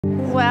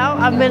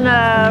I've been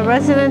a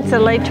resident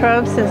in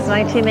Latrobe since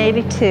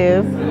 1982,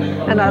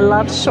 and I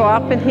love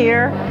shopping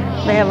here.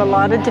 They have a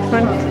lot of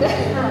different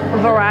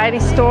variety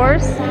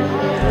stores.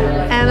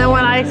 And then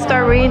when I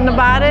start reading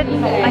about it,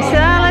 I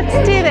said, oh,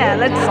 let's do that,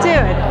 let's do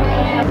it.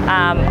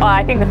 Well,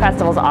 I think the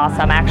festival's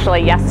awesome.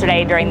 Actually,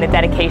 yesterday during the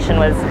dedication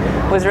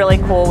was really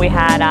cool. We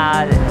had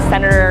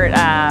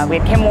we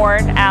had Kim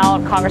Ward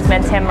out,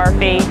 Congressman Tim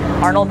Murphy,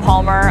 Arnold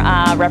Palmer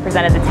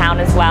represented the town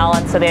as well,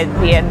 and so they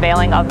had the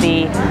unveiling of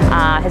the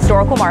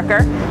historical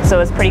marker. So it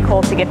was pretty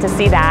cool to get to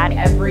see that.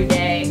 Every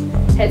day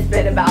has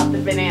been about the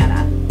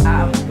banana.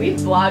 We've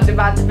blogged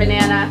about the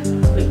banana,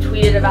 we've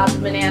tweeted about the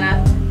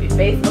banana, we've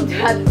Facebooked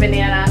about the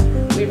banana,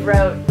 we've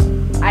wrote,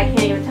 I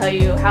can't even tell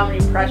you how many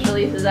press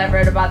releases I've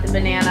wrote about the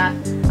banana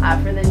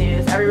for the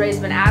news. Everybody's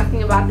been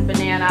asking about the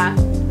banana.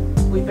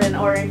 We've been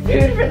ordering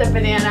food for the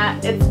banana.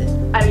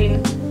 I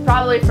mean,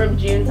 probably from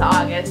June to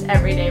August,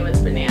 every day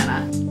was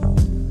banana.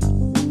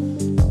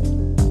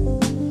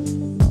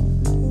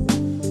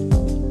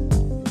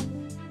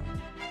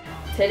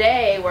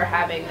 Today we're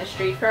having the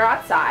street fair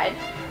outside,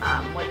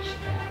 which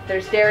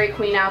there's Dairy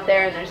Queen out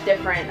there, and there's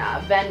different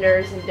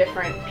vendors and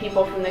different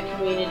people from the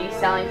community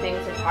selling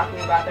things and talking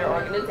about their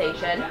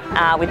organization.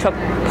 We took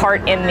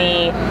part in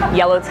the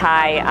Yellow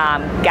Tie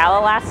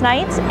Gala last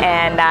night,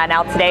 and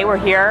now today we're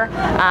here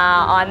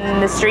on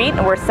the street.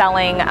 We're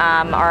selling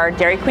our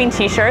Dairy Queen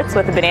t-shirts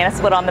with a banana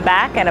split on the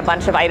back and a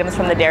bunch of items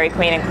from the Dairy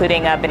Queen,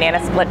 including a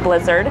banana split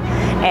blizzard.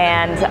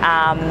 And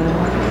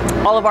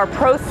all of our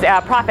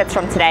profits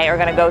from today are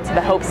going to go to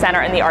the Hope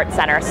Center and the Art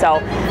Center. So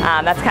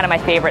that's kind of my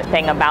favorite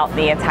thing about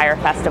the entire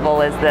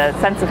festival is the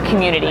sense of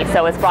community.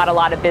 So it's brought a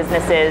lot of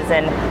businesses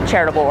and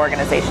charitable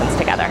organizations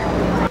together.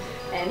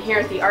 And here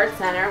at the Art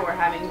Center, we're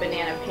having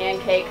banana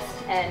pancakes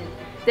and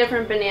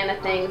different banana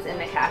things in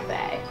the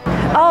cafe.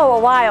 Oh, a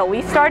while.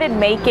 We started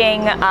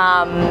making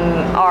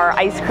our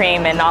ice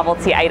cream and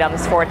novelty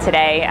items for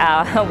today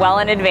well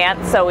in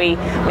advance. So we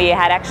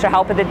had extra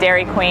help at the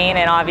Dairy Queen,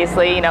 and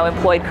obviously,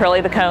 employed Curly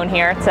the Cone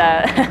here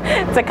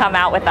to to come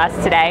out with us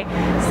today.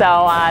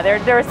 So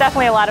there was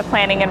definitely a lot of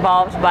planning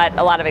involved, but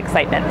a lot of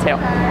excitement too.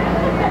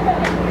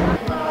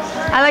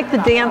 I like the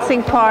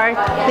dancing part,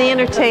 the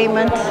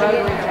entertainment,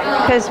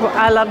 because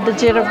I love the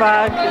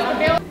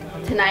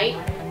jitterbug. Tonight,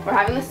 we're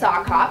having the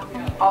Sock Hop,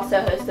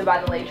 also hosted by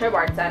the Latrobe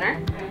Art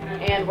Center,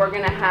 and we're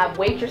going to have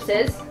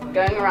waitresses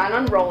going around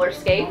on roller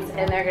skates,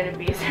 and they're going to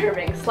be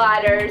serving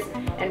sliders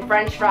and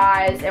french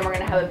fries, and we're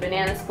going to have a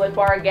banana split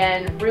bar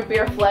again, root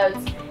beer floats,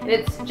 and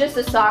it's just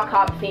a Sock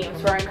Hop theme,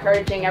 so we're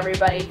encouraging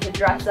everybody to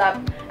dress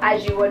up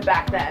as you would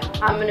back then.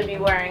 I'm going to be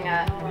wearing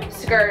a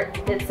skirt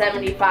that's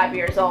 75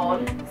 years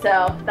old,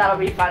 so that'll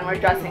be fun. We're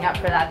dressing up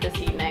for that this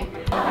evening.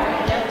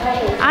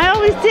 I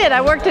always did.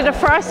 I worked at a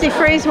Frosty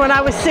Freeze when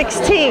I was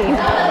 16.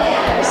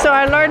 So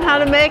I learned how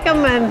to make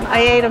them, and I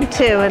ate them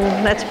too, and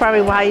that's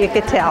probably why you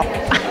could tell.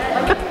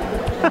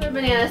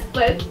 Banana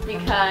splits,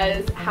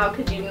 because how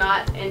could you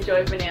not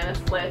enjoy banana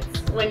splits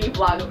when you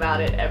blog about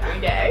it every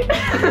day?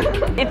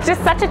 It's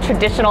just such a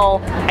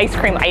traditional ice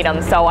cream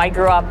item. So I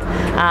grew up,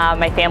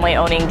 my family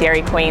owning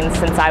Dairy Queen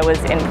since I was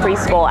in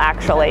preschool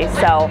actually.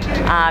 So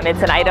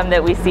it's an item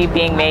that we see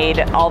being made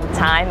all the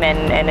time,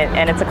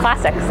 and it's a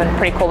classic. It's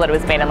pretty cool that it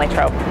was made in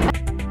Latrobe.